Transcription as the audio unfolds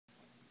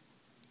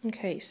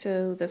Okay,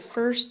 so the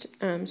first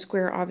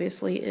square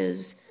obviously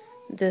is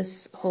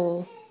this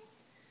whole,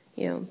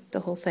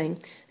 the whole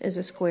thing is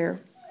a square.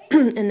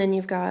 And then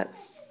you've got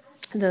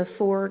the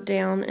 4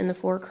 down and the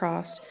 4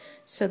 across,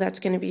 so that's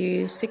going to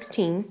be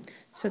 16.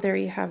 So there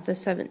you have the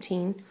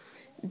 17.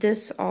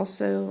 This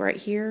also right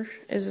here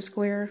is a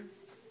square.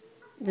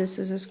 This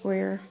is a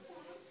square.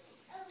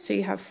 So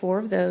you have 4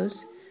 of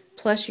those,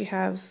 plus you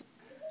have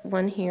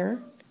one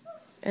here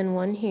and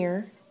one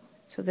here.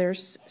 So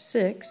there's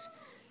 6.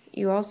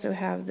 You also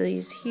have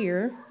these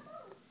here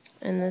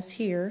and this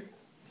here.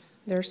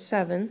 There's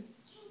 7.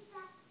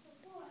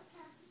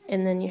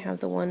 And then you have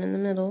the one in the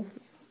middle.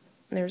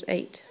 There's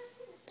 8.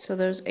 So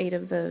there's 8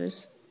 of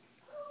those.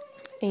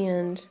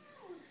 And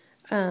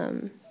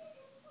then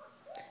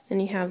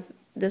you have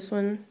this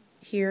one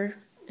here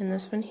and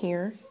this one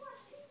here.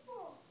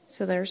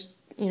 So there's,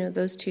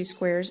 those 2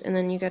 squares. And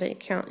then you got to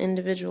count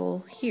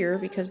individual here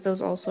because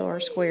those also are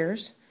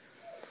squares.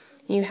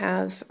 You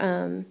have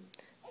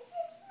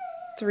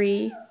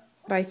 3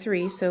 by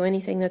 3, so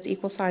anything that's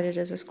equal-sided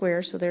is a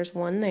square, so there's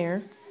 1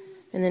 there.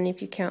 And then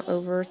if you count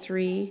over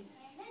 3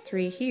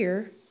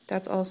 here,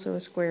 that's also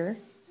a square.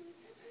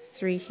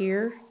 3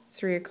 here,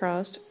 3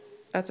 across,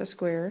 that's a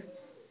square.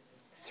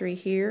 3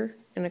 here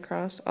and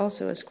across,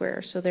 also a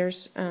square. So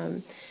there's,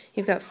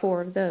 you've got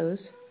 4 of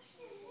those.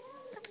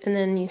 And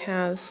then you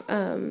have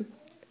the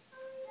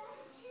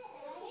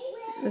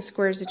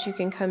squares that you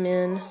can come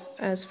in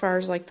as far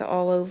as like the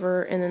all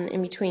over and then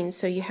in between.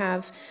 So you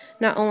have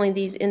not only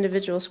these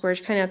individual squares,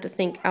 you kind of have to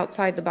think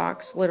outside the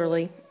box,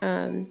 literally,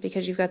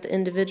 because you've got the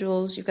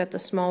individuals, you've got the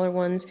smaller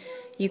ones,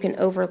 you can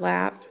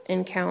overlap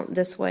and count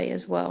this way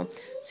as well.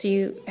 So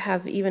you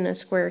have even a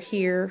square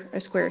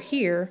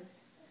here,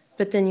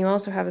 but then you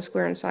also have a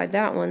square inside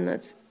that one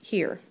that's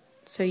here.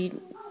 So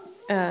you,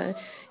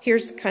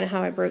 here's kind of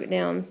how I broke it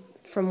down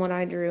from what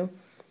I drew.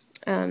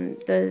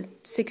 The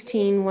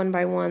 16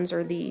 1x1s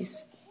are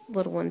these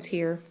little ones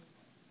here,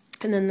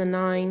 and then the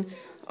 9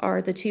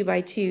 are the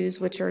 2x2s,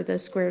 which are the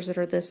squares that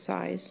are this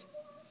size.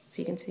 If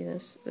you can see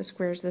this, the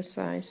square's this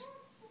size.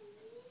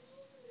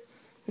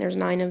 There's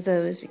 9 of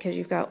those because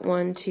you've got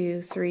 1,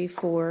 2, 3,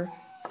 4,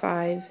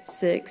 5,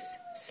 6,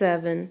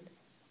 7,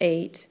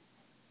 8,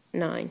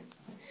 9.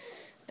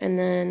 And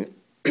then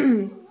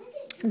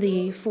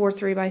the 4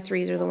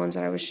 3x3s are the ones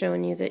that I was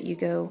showing you that you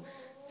go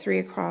 3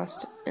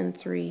 across and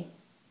 3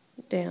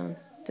 down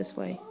this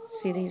way.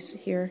 See these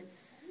here?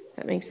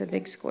 That makes a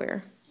big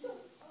square.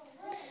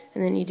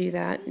 And then you do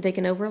that. They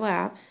can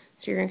overlap.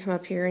 So you're going to come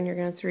up here and you're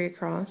going to 3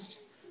 across,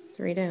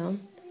 3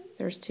 down.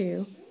 There's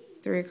 2.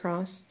 3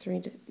 across,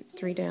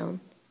 3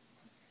 down.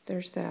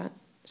 There's that.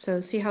 So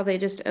see how they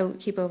just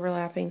keep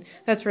overlapping?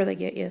 That's where they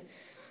get you.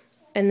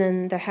 And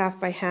then the half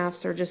by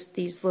halves are just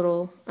these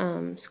little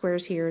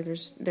squares here.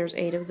 There's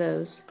 8 of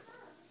those.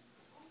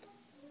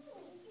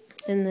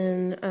 And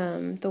then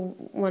the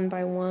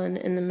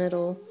 1x1 in the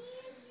middle,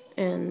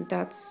 and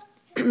that's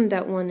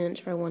that 1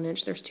 inch by 1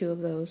 inch. There's 2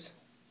 of those.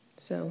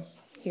 So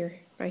here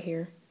by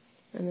here,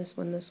 and this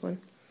one.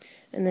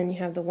 And then you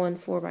have the 1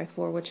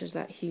 4x4, which is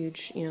that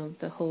huge,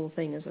 the whole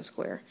thing is a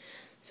square.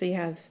 So you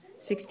have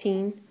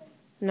 16,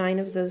 9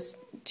 of those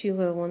 2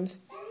 little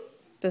ones.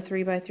 The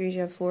 3x3s,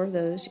 you have 4 of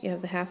those. You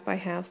have the half by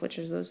half, which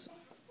is those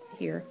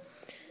here.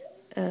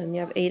 You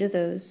have 8 of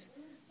those.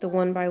 The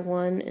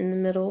 1x1 in the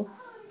middle,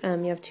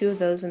 you have 2 of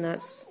those, and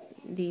that's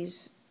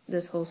this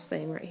whole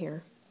thing right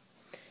here.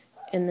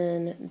 And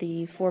then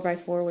the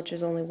 4x4, which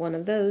is only 1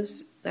 of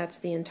those, that's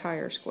the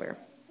entire square.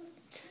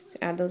 So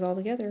add those all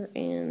together,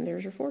 and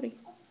there's your 40.